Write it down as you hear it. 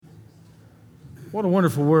What a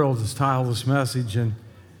Wonderful World is the title of this message, and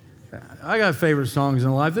I got favorite songs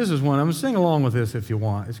in life. This is one. I'm going to sing along with this if you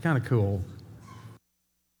want. It's kind of cool.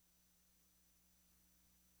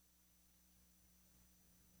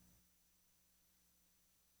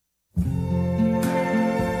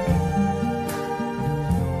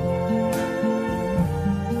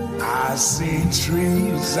 I see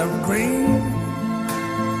trees of green,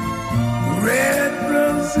 red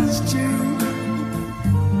roses too.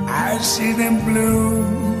 I see them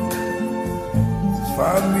bloom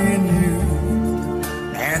for me and you,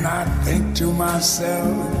 and I think to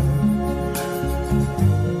myself,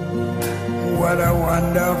 what a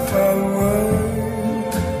wonderful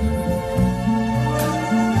world.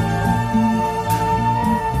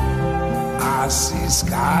 I see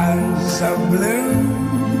skies of blue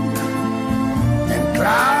and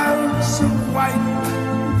clouds of white,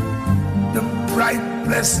 the bright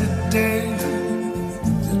blessed day,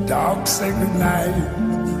 the dark sacred night,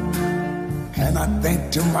 and I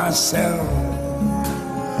think to myself,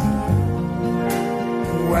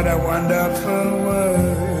 what a wonderful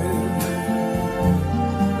world.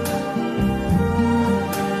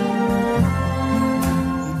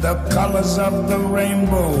 The colors of the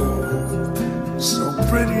rainbow, so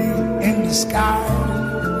pretty in the sky,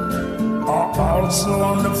 are also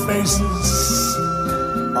on the faces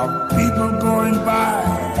of people going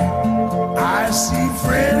by. I see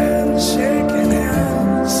friends shaking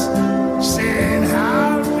hands, saying,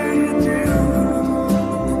 how do you do?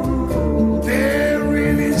 They're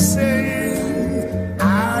really saying, I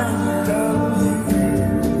love you.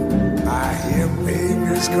 I hear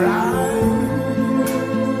babies cry,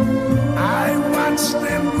 I watch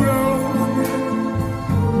them grow.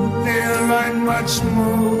 They'll learn much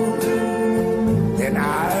more than I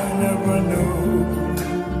never knew.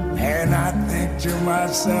 And I think to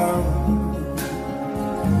myself,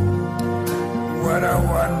 what a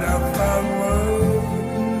wonderful world.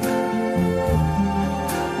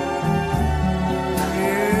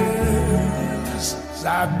 Yes,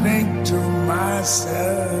 I think to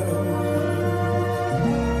myself,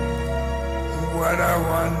 what a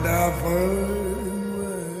wonderful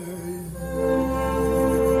world.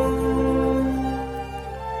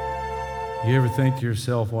 You ever think to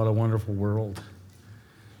yourself, what a wonderful world?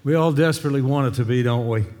 We all desperately want it to be, don't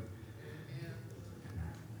we?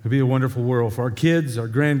 To be a wonderful world for our kids, our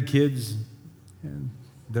grandkids, and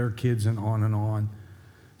their kids, and on and on.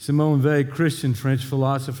 Simone Weil, Christian French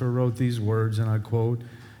philosopher, wrote these words, and I quote,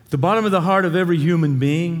 "At the bottom of the heart of every human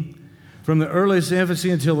being, from the earliest infancy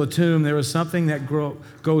until the tomb, there is something that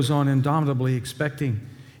goes on indomitably expecting.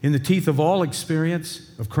 In the teeth of all experience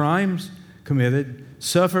of crimes committed,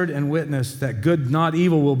 suffered, and witnessed, that good, not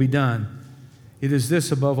evil, will be done. It is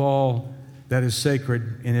this above all that is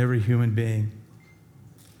sacred in every human being."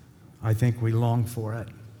 I think we long for it.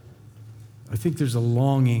 I think there's a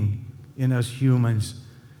longing in us humans,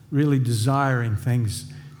 really desiring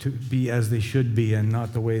things to be as they should be and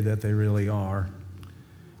not the way that they really are.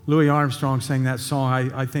 Louis Armstrong sang that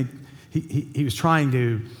song. I think he was trying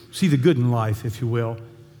to see the good in life, if you will.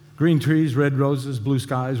 Green trees, red roses, blue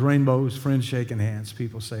skies, rainbows, friends shaking hands,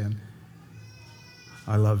 people saying,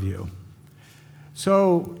 I love you.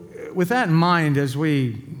 So with that in mind, as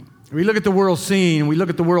we look at the world scene, we look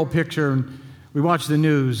at the world picture, and we watch the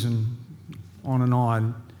news and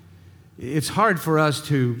on, it's hard for us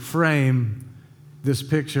to frame this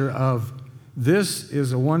picture of this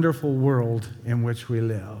is a wonderful world in which we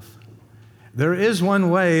live. There is one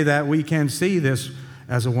way that we can see this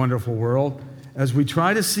as a wonderful world, as we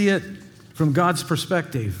try to see it from God's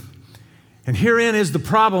perspective. And herein is the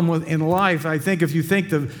problem in life. I think if you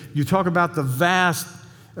talk about the vast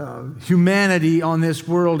humanity on this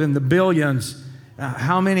world in the billions,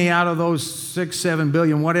 how many out of those 6, 7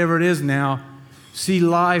 billion, whatever it is now, see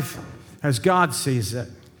life as God sees it?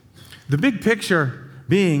 The big picture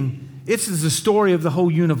being, it's the story of the whole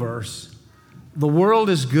universe. The world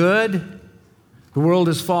is good, the world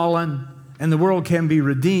is fallen, and the world can be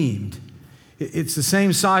redeemed. It's the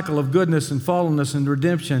same cycle of goodness and fallenness and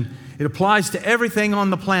redemption. It applies to everything on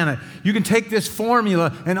the planet. You can take this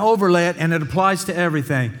formula and overlay it, and it applies to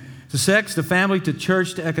everything. To sex, to family, to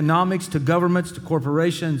church, to economics, to governments, to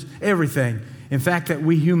corporations, everything. In fact, that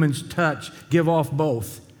we humans touch, give off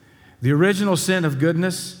both. The original sin of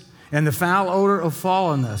goodness and the foul odor of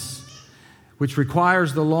fallenness, which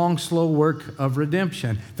requires the long, slow work of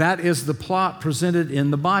redemption. That is the plot presented in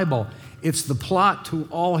the Bible. It's the plot to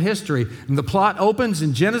all history. And the plot opens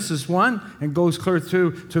in Genesis 1 and goes clear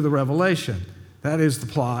through to the Revelation. That is the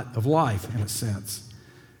plot of life, in a sense.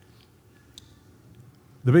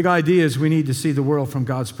 The big idea is we need to see the world from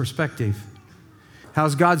God's perspective.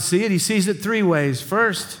 How's God see it? He sees it three ways.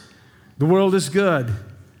 First, the world is good.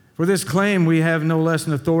 For this claim, we have no less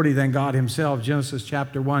an authority than God himself. Genesis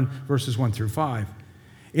chapter 1, verses 1 through 5.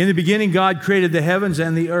 In the beginning, God created the heavens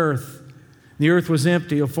and the earth. The earth was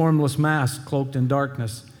empty, a formless mass cloaked in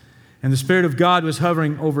darkness. And the Spirit of God was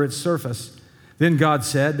hovering over its surface. Then God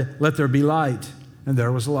said, "Let there be light." And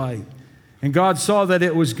there was light. And God saw that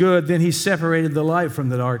it was good. Then he separated the light from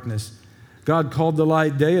the darkness. God called the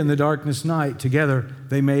light day and the darkness night. Together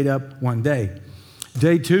they made up one day.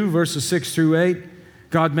 Day 2, verses 6 through 8,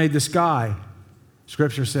 God made the sky.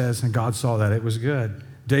 Scripture says, and God saw that it was good.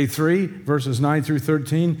 Day 3, verses 9 through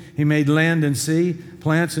 13, he made land and sea,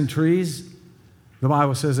 plants and trees. The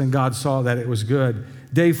Bible says, and God saw that it was good.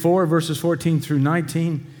 Day 4, verses 14 through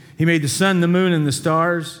 19, he made the sun, the moon, and the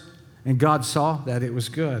stars, and God saw that it was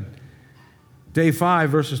good. Day 5,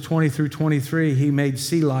 verses 20 through 23, he made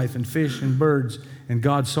sea life and fish and birds, and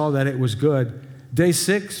God saw that it was good. Day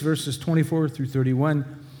 6, verses 24 through 31,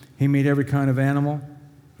 he made every kind of animal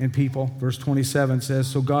and people. Verse 27 says,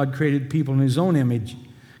 so God created people in his own image.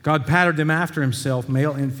 God patterned them after himself,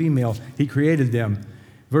 male and female. He created them.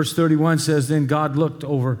 Verse 31 says, then God looked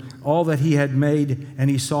over all that he had made, and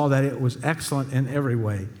he saw that it was excellent in every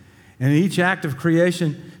way. And in each act of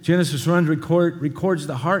creation, Genesis 1 records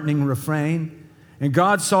the heartening refrain, and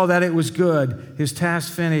God saw that it was good. His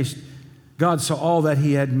task finished. God saw all that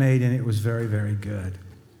he had made, and it was very, very good.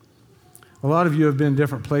 A lot of you have been in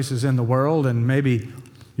different places in the world, and maybe,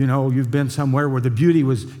 you've been somewhere where the beauty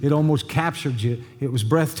it almost captured you. It was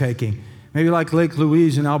breathtaking. Maybe like Lake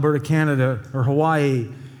Louise in Alberta, Canada, or Hawaii.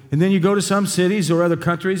 And then you go to some cities or other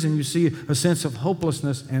countries, and you see a sense of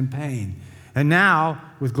hopelessness and pain. And now,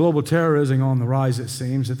 with global terrorism on the rise, it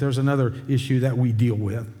seems that there's another issue that we deal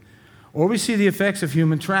with. Or we see the effects of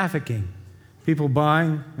human trafficking, people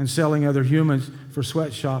buying and selling other humans for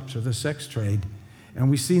sweatshops or the sex trade. And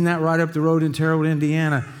we've seen that right up the road in Terre Haute,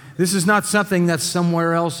 Indiana. This is not something that's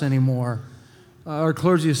somewhere else anymore. Our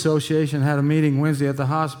clergy association had a meeting Wednesday at the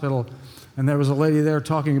hospital, and there was a lady there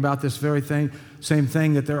talking about this very thing, same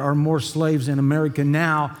thing, that there are more slaves in America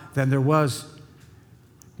now than there was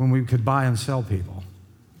when we could buy and sell people.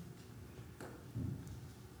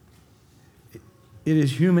 It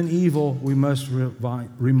is human evil we must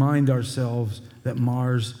remind ourselves that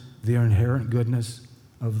mars the inherent goodness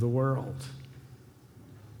of the world.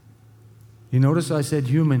 You notice I said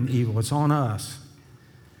human evil. It's on us.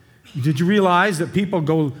 Did you realize that people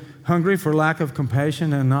go hungry for lack of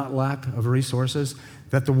compassion and not lack of resources?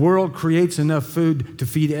 That the world creates enough food to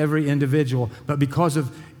feed every individual, but because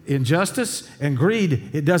of injustice and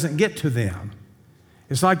greed, it doesn't get to them.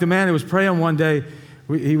 It's like the man who was praying one day.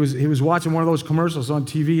 He was watching one of those commercials on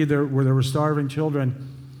TV where there were starving children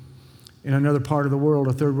in another part of the world,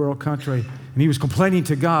 a third world country, and he was complaining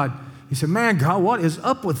to God. He said, man, God, what is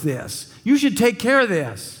up with this? You should take care of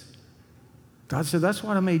this. God said, that's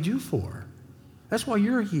what I made you for. That's why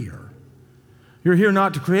you're here. You're here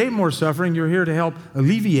not to create more suffering. You're here to help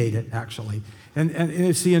alleviate it, actually. And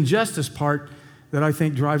it's the injustice part that I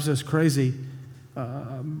think drives us crazy.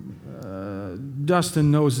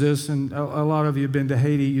 Dustin knows this, and a lot of you have been to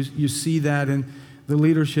Haiti. You see that in the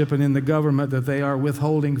leadership and in the government, that they are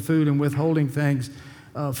withholding food and withholding things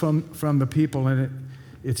from the people, and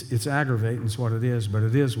it's aggravating. It's what it is, but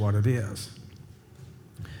it is what it is.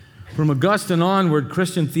 From Augustine onward,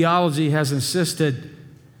 Christian theology has insisted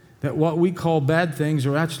that what we call bad things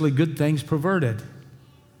are actually good things perverted.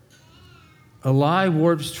 A lie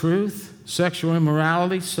warps truth. Sexual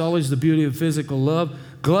immorality sullies the beauty of physical love.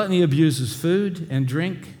 Gluttony abuses food and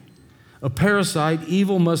drink. A parasite,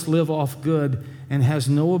 evil, must live off good and has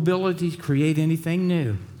no ability to create anything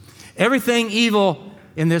new. Everything evil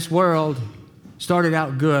in this world started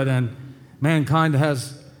out good, and mankind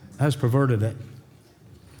has perverted it.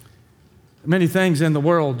 Many things in the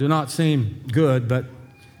world do not seem good, but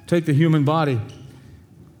take the human body.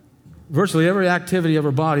 Virtually every activity of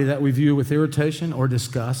our body that we view with irritation or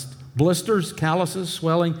disgust, blisters, calluses,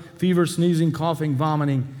 swelling, fever, sneezing, coughing,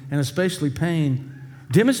 vomiting, and especially pain,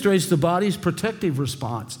 demonstrates the body's protective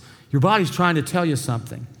response. Your body's trying to tell you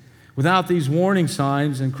something. Without these warning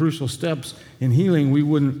signs and crucial steps in healing,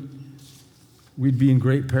 we'd be in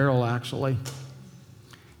great peril, actually.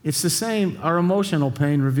 It's the same. Our emotional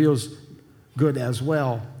pain reveals good as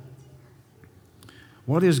well.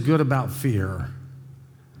 What is good about fear?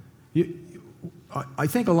 I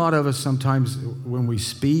think a lot of us sometimes, when we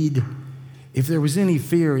speed, if there was any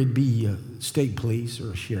fear, it'd be a state police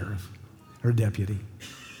or a sheriff or a deputy.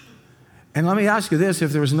 And let me ask you this,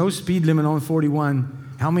 if there was no speed limit on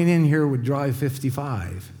 41, how many in here would drive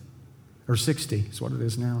 55 or 60? That's what it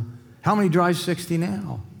is now. How many drive 60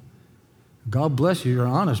 now? God bless you. You're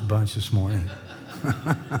an honest bunch this morning.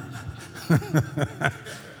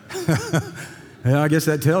 Yeah, I guess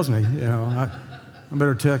that tells me, I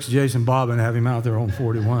better text Jason Bob and have him out there on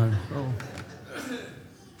 41. Oh.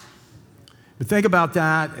 But think about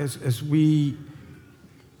that as we,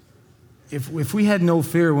 if we had no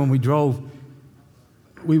fear when we drove,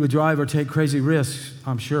 we would drive or take crazy risks,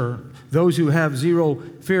 I'm sure. Those who have zero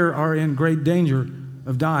fear are in great danger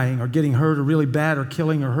of dying or getting hurt or really bad or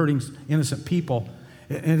killing or hurting innocent people.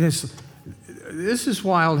 And this is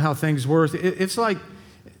wild how things work. It's like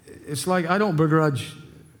I don't begrudge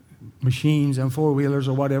machines and four-wheelers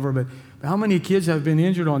or whatever, but how many kids have been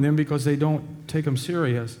injured on them because they don't take them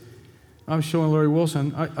serious? I was showing Larry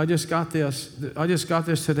Wilson. I just got this. I just got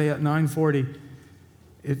this today at 9:40.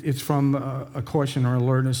 It's from a caution or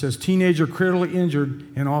alert, and it says, teenager critically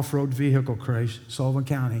injured in off-road vehicle crash, Sullivan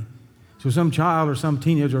County. So some child or some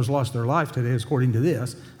teenager has lost their life today, according to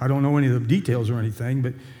this. I don't know any of the details or anything,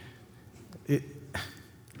 but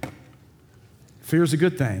fear is a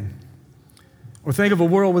good thing. Or think of a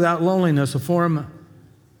world without loneliness, a form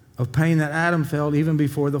of pain that Adam felt even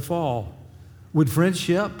before the fall. Would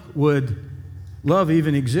friendship, would love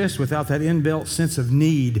even exist without that inbuilt sense of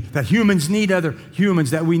need, that humans need other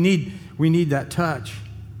humans, that we need that touch.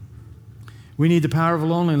 We need the power of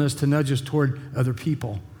loneliness to nudge us toward other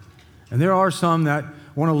people. And there are some that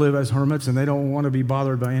want to live as hermits and they don't want to be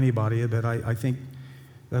bothered by anybody, but I think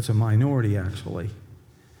that's a minority actually.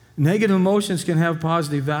 Negative emotions can have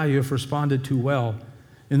positive value if responded to well.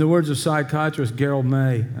 In the words of psychiatrist Gerald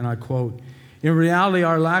May, and I quote, in reality,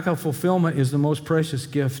 our lack of fulfillment is the most precious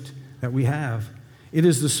gift that we have. It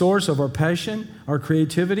is the source of our passion, our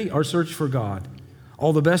creativity, our search for God.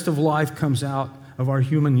 All the best of life comes out of our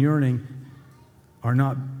human yearning, are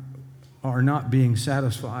not being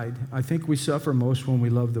satisfied. I think we suffer most when we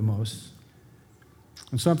love the most.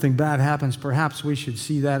 When something bad happens, perhaps we should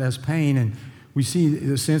see that as pain, and we see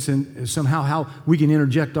the sense in somehow how we can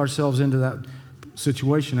interject ourselves into that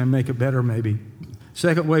situation and make it better maybe.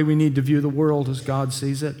 Second way we need to view the world as God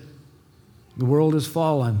sees it. The world is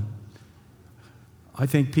fallen. I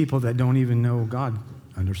think people that don't even know God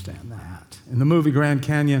understand that. In the movie Grand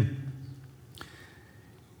Canyon,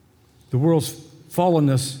 the world's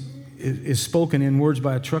fallenness is spoken in words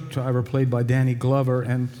by a truck driver played by Danny Glover,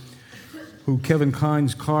 and who Kevin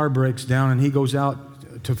Kline's car breaks down and he goes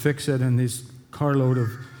out to fix it, and this carload of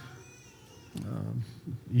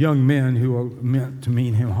young men who are meant to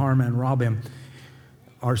mean him harm and rob him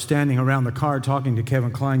are standing around the car talking to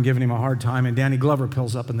Kevin Kline, giving him a hard time, and Danny Glover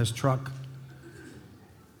pulls up in this truck.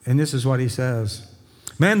 And this is what he says.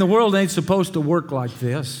 Man, the world ain't supposed to work like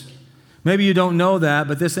this. Maybe you don't know that,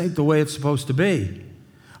 but this ain't the way it's supposed to be.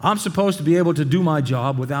 I'm supposed to be able to do my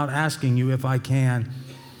job without asking you if I can.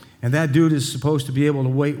 And that dude is supposed to be able to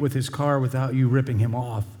wait with his car without you ripping him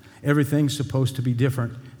off. Everything's supposed to be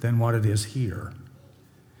different than what it is here.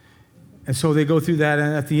 And so they go through that,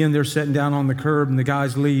 and at the end they're sitting down on the curb, and the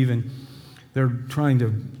guys leave, and they're trying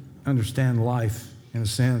to understand life in a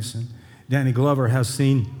sense. And Danny Glover has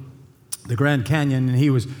seen the Grand Canyon, and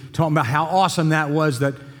he was talking about how awesome that was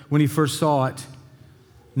that when he first saw it.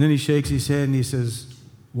 And then he shakes his head and he says,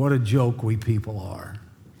 what a joke we people are.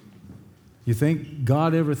 You think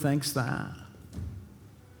God ever thinks that?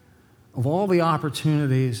 Of all the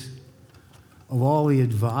opportunities, of all the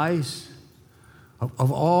advice,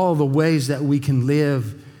 of all the ways that we can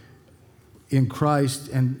live in Christ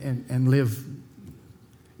and live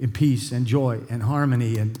in peace and joy and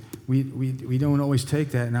harmony, and we don't always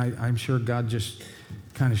take that, and I'm sure God just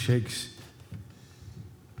kind of shakes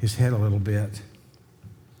his head a little bit.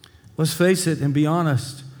 Let's face it and be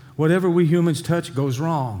honest. Whatever we humans touch goes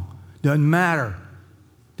wrong. Doesn't matter.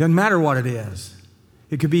 Doesn't matter what it is.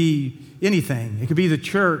 It could be anything. It could be the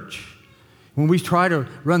church. When we try to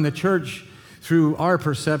run the church through our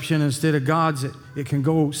perception instead of God's, it can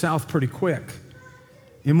go south pretty quick.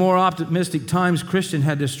 In more optimistic times, Christians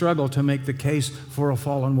had to struggle to make the case for a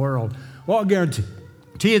fallen world. Well, I guarantee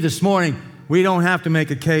you this morning, we don't have to make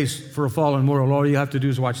a case for a fallen world. All you have to do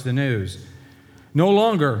is watch the news. No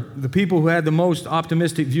longer the people who had the most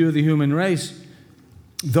optimistic view of the human race,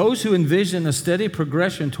 those who envisioned a steady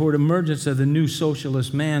progression toward emergence of the new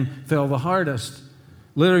socialist man fell the hardest,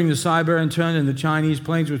 littering the Siberian Tundra and the Chinese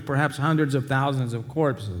plains with perhaps hundreds of thousands of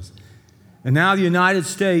corpses. And now the United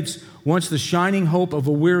States, once the shining hope of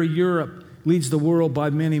a weary Europe, leads the world by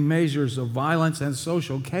many measures of violence and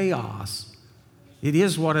social chaos. It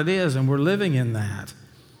is what it is, and we're living in that.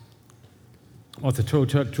 What the tow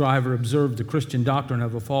truck driver observed, the Christian doctrine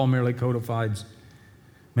of the fall merely codifies,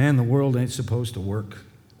 man, the world ain't supposed to work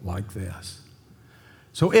like this.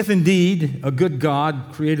 So if indeed a good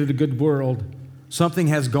God created a good world, something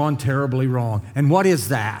has gone terribly wrong. And what is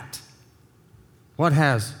that? What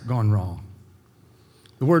has gone wrong?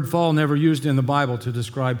 The word fall, never used in the Bible to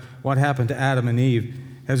describe what happened to Adam and Eve,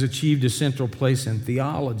 has achieved a central place in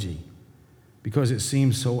theology because it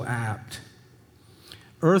seems so apt.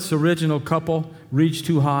 Earth's original couple reached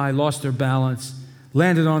too high, lost their balance,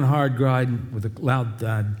 landed on hard ground with a loud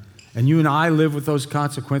thud. And you and I live with those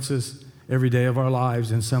consequences every day of our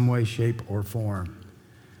lives in some way, shape, or form.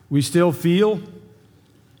 We still feel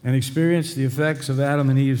and experience the effects of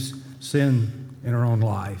Adam and Eve's sin in our own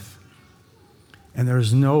life. And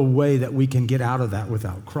there's no way that we can get out of that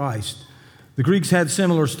without Christ. The Greeks had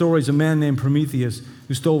similar stories. A man named Prometheus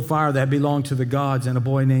who stole fire that belonged to the gods, and a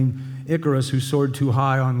boy named Icarus who soared too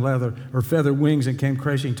high on leather or feather wings and came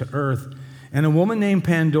crashing to earth, and a woman named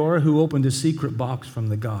Pandora who opened a secret box from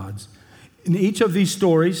the gods. In each of these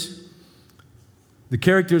stories, the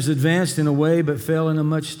characters advanced in a way but fell in a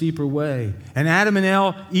much steeper way. And Adam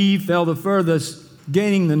and Eve fell the furthest,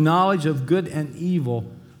 gaining the knowledge of good and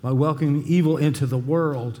evil by welcoming evil into the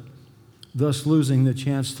world, thus losing the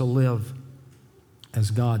chance to live as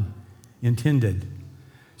God intended.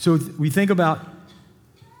 So we think about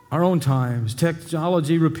our own times.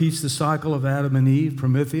 Technology repeats the cycle of Adam and Eve,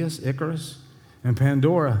 Prometheus, Icarus, and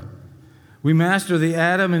Pandora. We master the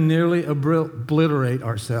atom and nearly obliterate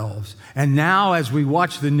ourselves. And now, as we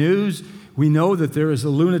watch the news, we know that there is a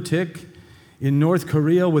lunatic in North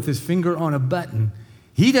Korea with his finger on a button.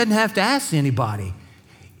 He doesn't have to ask anybody.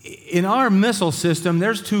 In our missile system,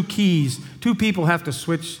 there's two keys. Two people have to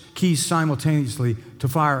switch keys simultaneously to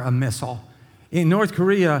fire a missile. In North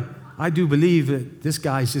Korea, I do believe that this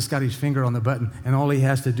guy's just got his finger on the button, and all he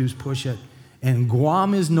has to do is push it. And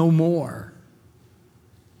Guam is no more.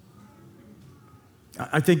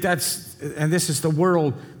 I think this is the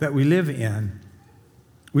world that we live in.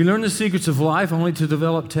 We learn the secrets of life only to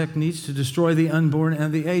develop techniques to destroy the unborn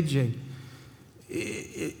and the aging.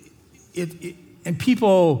 And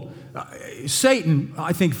people, Satan,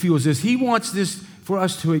 I think, feels this. He wants this for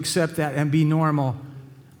us to accept that and be normal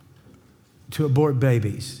to abort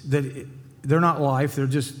babies. That they're not life, they're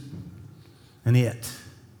just an it.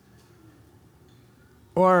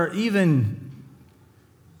 Or even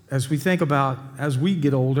as we think about, as we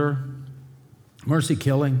get older, mercy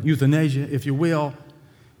killing, euthanasia, if you will,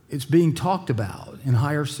 it's being talked about in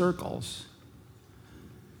higher circles.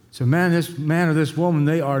 So man or this woman,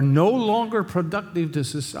 they are no longer productive to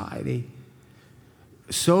society.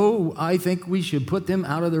 So I think we should put them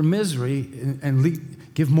out of their misery and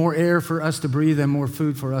give more air for us to breathe and more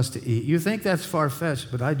food for us to eat. You think that's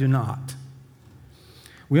far-fetched, but I do not.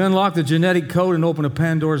 We unlock the genetic code and open a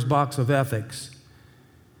Pandora's box of ethics.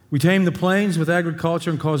 We tame the plains with agriculture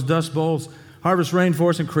and cause dust bowls, harvest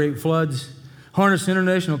rainforests and create floods, harness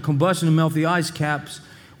international combustion and melt the ice caps.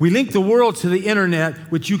 We link the world to the internet,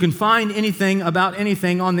 which you can find anything about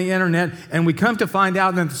anything on the internet, and we come to find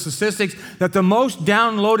out in the statistics that the most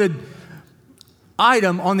downloaded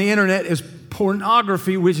item on the internet is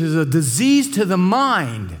pornography, which is a disease to the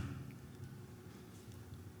mind.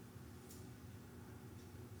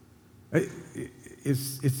 It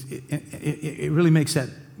really makes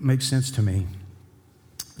sense to me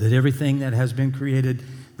that everything that has been created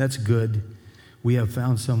that's good, we have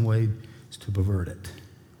found some way to pervert it.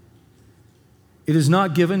 It is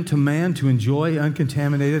not given to man to enjoy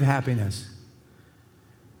uncontaminated happiness.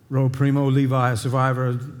 wrote Primo Levi, a survivor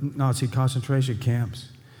of Nazi concentration camps.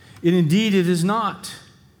 Indeed, it is not.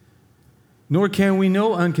 Nor can we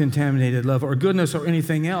know uncontaminated love or goodness or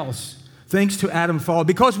anything else, thanks to Adam's fall.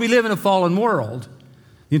 Because we live in a fallen world,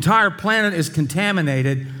 the entire planet is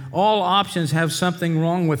contaminated. All options have something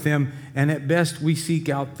wrong with them, and at best we seek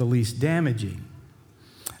out the least damaging.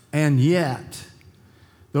 And yet,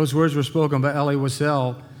 those words were spoken by Elie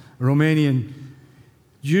Wiesel, a Romanian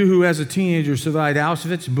Jew who as a teenager survived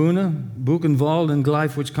Auschwitz, Buna, Buchenwald, and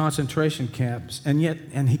Gleiwitz concentration camps.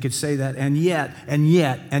 And he could say that, and yet,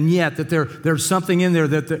 that there's something in there,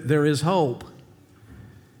 that there is hope.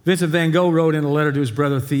 Vincent van Gogh wrote in a letter to his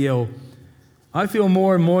brother Theo, I feel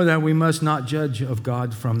more and more that we must not judge of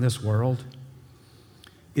God from this world.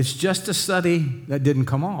 It's just a study that didn't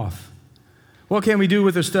come off. What can we do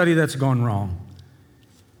with a study that's gone wrong?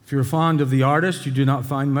 If you're fond of the artist, you do not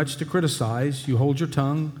find much to criticize. You hold your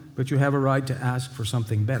tongue, but you have a right to ask for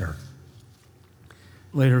something better.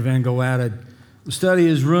 Later, Van Gogh added, the study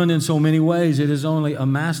is ruined in so many ways. It is only a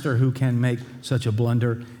master who can make such a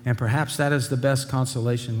blunder, and perhaps that is the best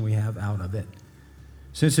consolation we have out of it.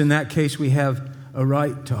 Since in that case we have a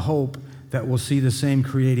right to hope that we'll see the same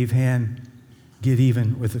creative hand get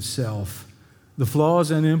even with itself. The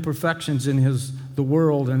flaws and imperfections in his the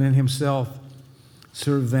world and in himself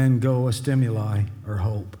serve Van Gogh a stimuli or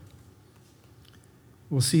hope.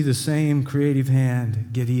 We'll see the same creative hand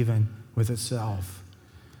get even with itself.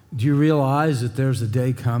 Do you realize that there's a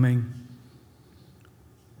day coming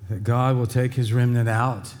that God will take his remnant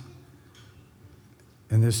out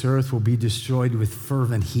and this earth will be destroyed with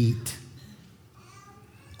fervent heat?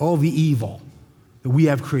 All the evil that we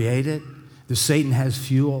have created, that Satan has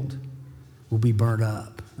fueled, will be burnt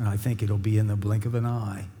up. And I think it'll be in the blink of an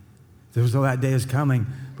eye. There's though that day is coming,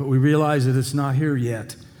 but we realize that it's not here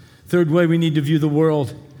yet. Third way we need to view the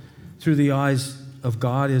world through the eyes of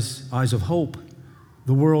God is eyes of hope.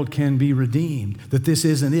 The world can be redeemed, that this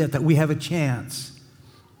isn't it, that we have a chance.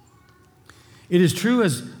 It is true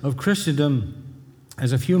as of Christendom,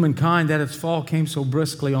 as of humankind, that its fall came so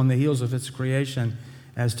briskly on the heels of its creation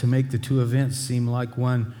as to make the two events seem like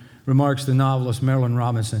one, remarks the novelist Marilyn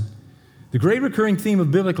Robinson. The great recurring theme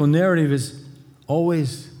of biblical narrative is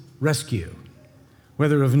always rescue,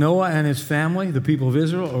 whether of Noah and his family, the people of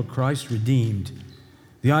Israel, or Christ redeemed.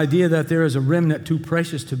 The idea that there is a remnant too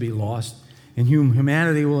precious to be lost and whom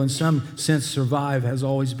humanity will in some sense survive has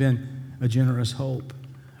always been a generous hope.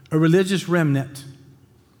 A religious remnant,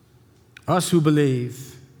 us who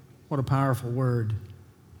believe, what a powerful word,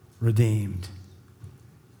 redeemed.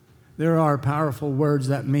 There are powerful words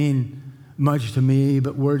that mean much to me,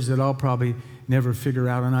 but words that I'll probably never figure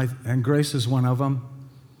out, and grace is one of them.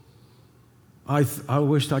 I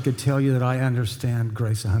wished I could tell you that I understand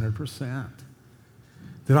grace 100%,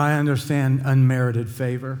 that I understand unmerited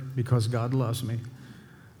favor because God loves me.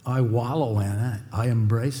 I wallow in it. I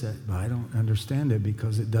embrace it, but I don't understand it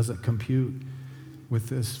because it doesn't compute with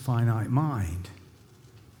this finite mind.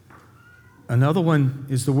 Another one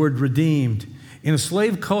is the word redeemed. In a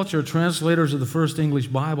slave culture, translators of the first English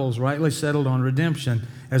Bibles rightly settled on redemption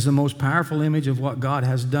as the most powerful image of what God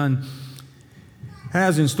has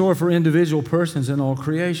in store for individual persons in all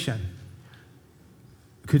creation.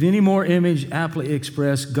 Could any more image aptly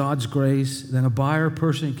express God's grace than a buyer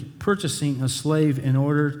purchasing a slave in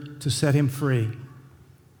order to set him free?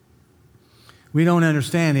 We don't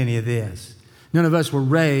understand any of this. None of us were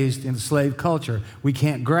raised in a slave culture. We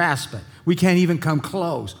can't grasp it. We can't even come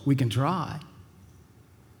close. We can try.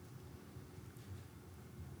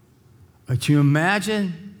 But you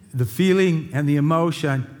imagine the feeling and the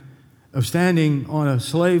emotion of standing on a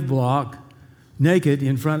slave block naked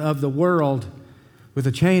in front of the world with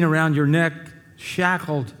a chain around your neck,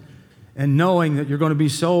 shackled, and knowing that you're going to be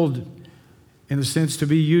sold, in a sense, to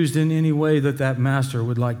be used in any way that that master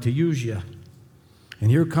would like to use you. And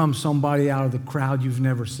here comes somebody out of the crowd you've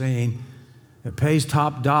never seen that pays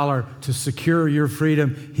top dollar to secure your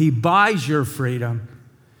freedom. He buys your freedom,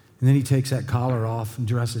 and then he takes that collar off and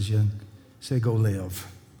dresses you and say, go live.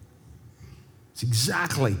 It's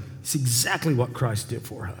exactly what Christ did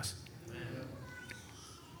for us.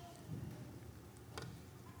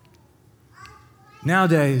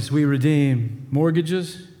 Nowadays, we redeem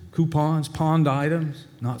mortgages, coupons, pawned items,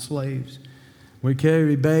 not slaves. We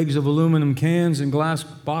carry bags of aluminum cans and glass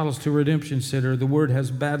bottles to a redemption center. The word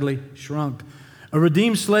has badly shrunk. A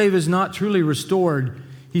redeemed slave is not truly restored.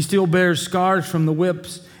 He still bears scars from the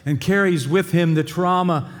whips and carries with him the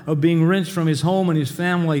trauma of being wrenched from his home and his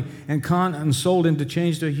family and sold into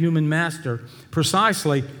change to a human master.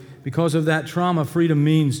 Precisely because of that trauma, freedom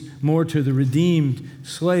means more to the redeemed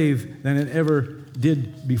slave than it ever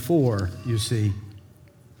did before, you see.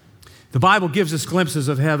 The Bible gives us glimpses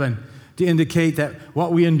of heaven to indicate that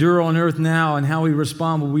what we endure on earth now and how we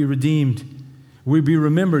respond will be redeemed. We'll be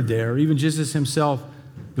remembered there. Even Jesus himself,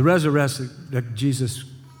 the resurrected, that Jesus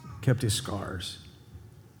kept his scars.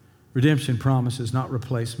 Redemption promises not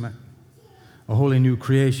replacement, a wholly new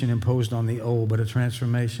creation imposed on the old, but a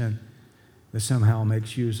transformation that somehow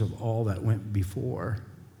makes use of all that went before.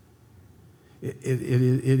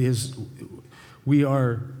 We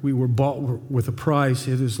were bought with a price.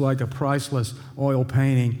 It is like a priceless oil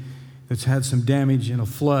painting that's had some damage in a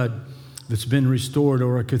flood that's been restored,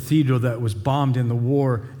 or a cathedral that was bombed in the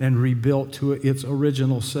war and rebuilt to its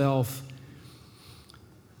original self.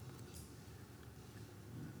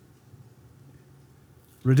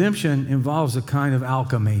 Redemption involves a kind of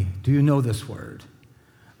alchemy. Do you know this word?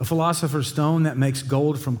 A philosopher's stone that makes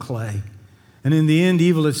gold from clay. And in the end,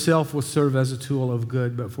 evil itself will serve as a tool of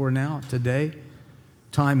good. But for now, today,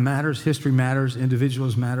 time matters, history matters,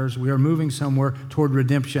 individuals matters. We are moving somewhere toward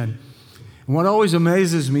redemption. And what always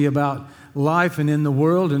amazes me about life and in the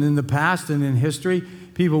world and in the past and in history,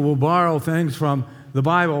 people will borrow things from the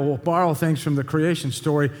Bible, will borrow things from the creation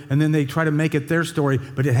story, and then they try to make it their story,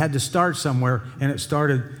 but it had to start somewhere, and it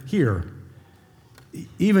started here.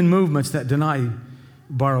 Even movements that deny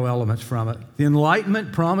borrow elements from it. The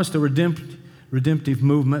Enlightenment promised a redemptive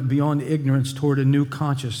movement beyond ignorance toward a new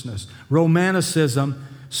consciousness. Romanticism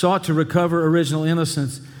sought to recover original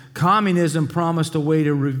innocence. Communism promised a way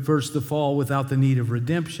to reverse the fall without the need of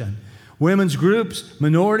redemption. Women's groups,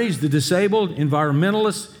 minorities, the disabled,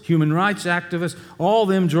 environmentalists, human rights activists, all of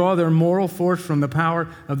them draw their moral force from the power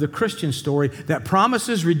of the Christian story that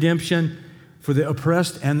promises redemption for the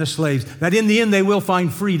oppressed and the slaves, that in the end they will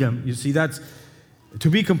find freedom. You see, that's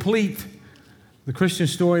to be complete. The Christian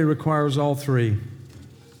story requires all three.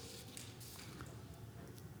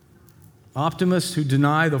 Optimists who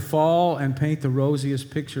deny the fall and paint the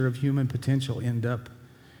rosiest picture of human potential end up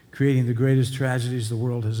creating the greatest tragedies the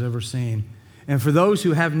world has ever seen. And for those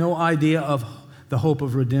who have no idea of the hope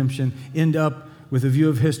of redemption, end up with a view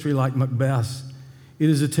of history like Macbeth. It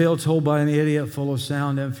is a tale told by an idiot full of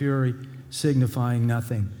sound and fury, signifying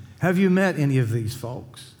nothing. Have you met any of these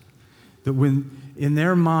folks? That when, in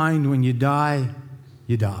their mind, when you die,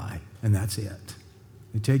 and that's it.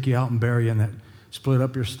 They take you out and bury you, and that split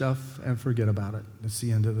up your stuff and forget about it. That's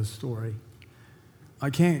the end of the story. I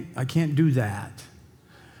can't do that.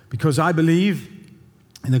 Because I believe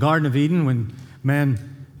in the Garden of Eden, when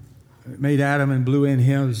man made Adam and blew in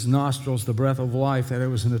his nostrils the breath of life, that it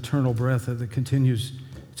was an eternal breath that continues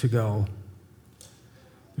to go.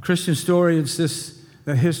 The Christian story insists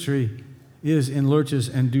that history is in lurches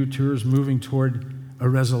and detours moving toward a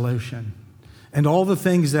resolution. And all the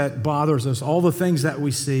things that bothers us, all the things that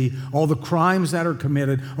we see, all the crimes that are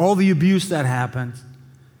committed, all the abuse that happens,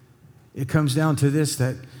 it comes down to this,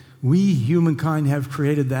 that we, humankind, have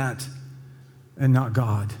created that and not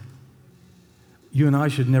God. You and I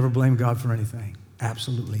should never blame God for anything.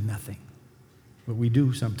 Absolutely nothing. But we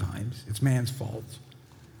do sometimes. It's man's fault.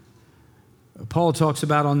 Paul talks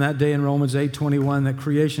about on that day in Romans 8:21 that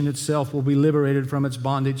creation itself will be liberated from its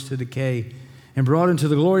bondage to decay and brought into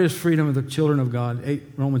the glorious freedom of the children of God.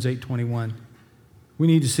 Romans 8:21. We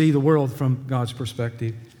need to see the world from God's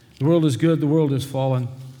perspective. The world is good, the world is fallen,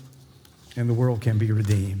 and the world can be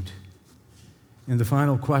redeemed. And the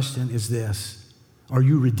final question is this: are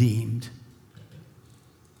you redeemed?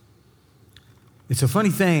 It's a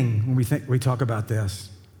funny thing when we talk about this.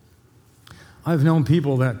 I've known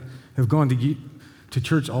people that have gone to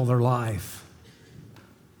church all their life.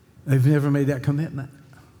 They've never made that commitment.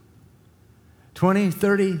 20,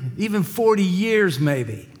 30, even 40 years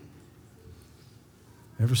maybe.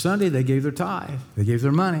 Every Sunday they gave their tithe, they gave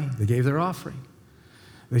their money, they gave their offering.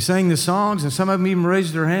 They sang the songs, and some of them even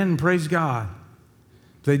raised their hand and praised God.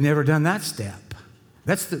 They'd never done that step.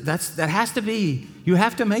 That has to be. You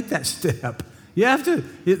have to make that step. You have to.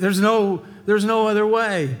 There's no other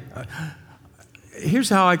way. Here's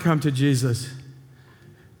how I come to Jesus.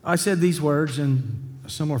 I said these words in a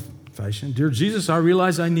similar fashion. Dear Jesus, I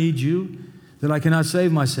realize I need you, that I cannot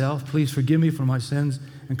save myself. Please forgive me for my sins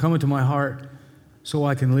and come into my heart so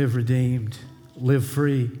I can live redeemed, live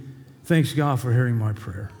free. Thanks, God, for hearing my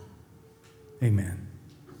prayer. Amen.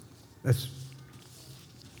 That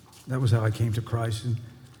was how I came to Christ, and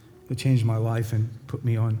it changed my life and put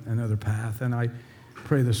me on another path. And I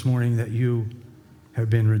pray this morning that you have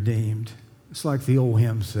been redeemed. It's like the old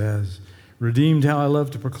hymn says, redeemed, how I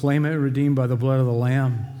love to proclaim it, redeemed by the blood of the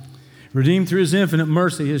Lamb. Redeemed through his infinite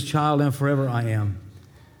mercy, his child, and forever I am.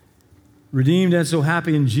 Redeemed and so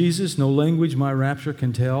happy in Jesus, no language my rapture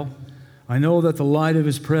can tell. I know that the light of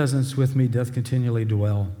his presence with me doth continually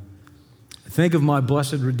dwell. I think of my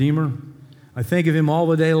blessed Redeemer. I think of him all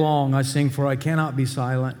the day long. I sing, for I cannot be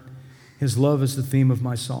silent. His love is the theme of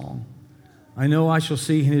my song. I know I shall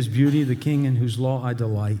see in his beauty the King in whose law I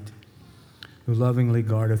delight, who lovingly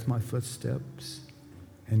guardeth my footsteps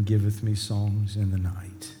and giveth me songs in the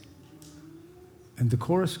night. And the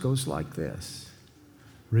chorus goes like this.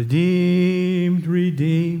 Redeemed,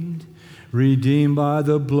 redeemed, redeemed by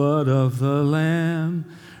the blood of the Lamb.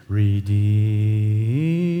 Redeemed,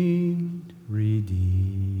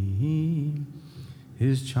 redeemed,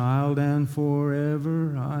 his child, and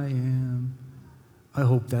forever I am. I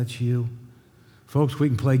hope that's you. Folks, we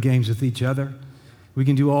can play games with each other. We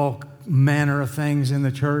can do all manner of things in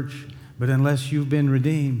the church, but unless you've been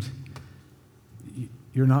redeemed,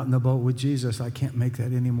 you're not in the boat with Jesus. I can't make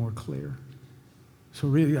that any more clear. So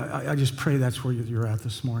really, I just pray that's where you're at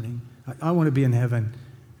this morning. I want to be in heaven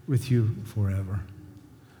with you forever.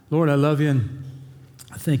 Lord, I love you, and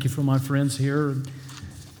I thank you for my friends here.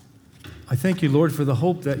 I thank you, Lord, for the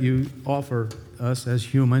hope that you offer us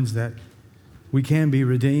as humans, that we can be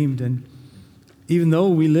redeemed. And even though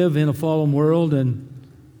we live in a fallen world and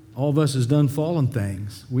all of us has done fallen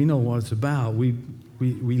things, we know what it's about. We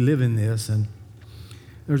live in this, and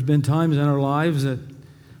there's been times in our lives that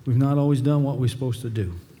We've not always done what we're supposed to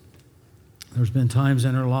do. There's been times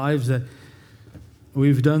in our lives that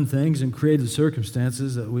we've done things and created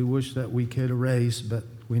circumstances that we wish that we could erase, but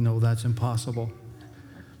we know that's impossible.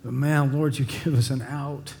 But man, Lord, you give us an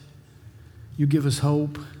out. You give us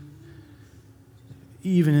hope.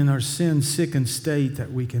 Even in our sin-sickened state,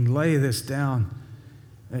 that we can lay this down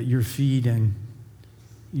at your feet and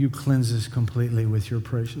you cleanse us completely with your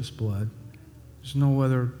precious blood. There's no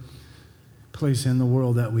other place in the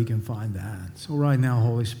world that we can find that. So right now,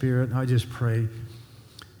 Holy Spirit, I just pray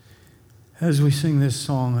as we sing this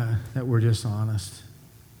song that we're just honest.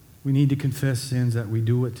 We need to confess sins, that we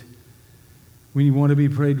do it. When you want to be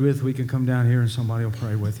prayed with, we can come down here and somebody will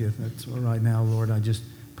pray with you. That's right now, Lord, I just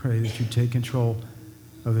pray that you take control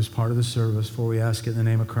of this part of the service, for we ask it in the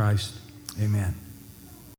name of Christ. Amen.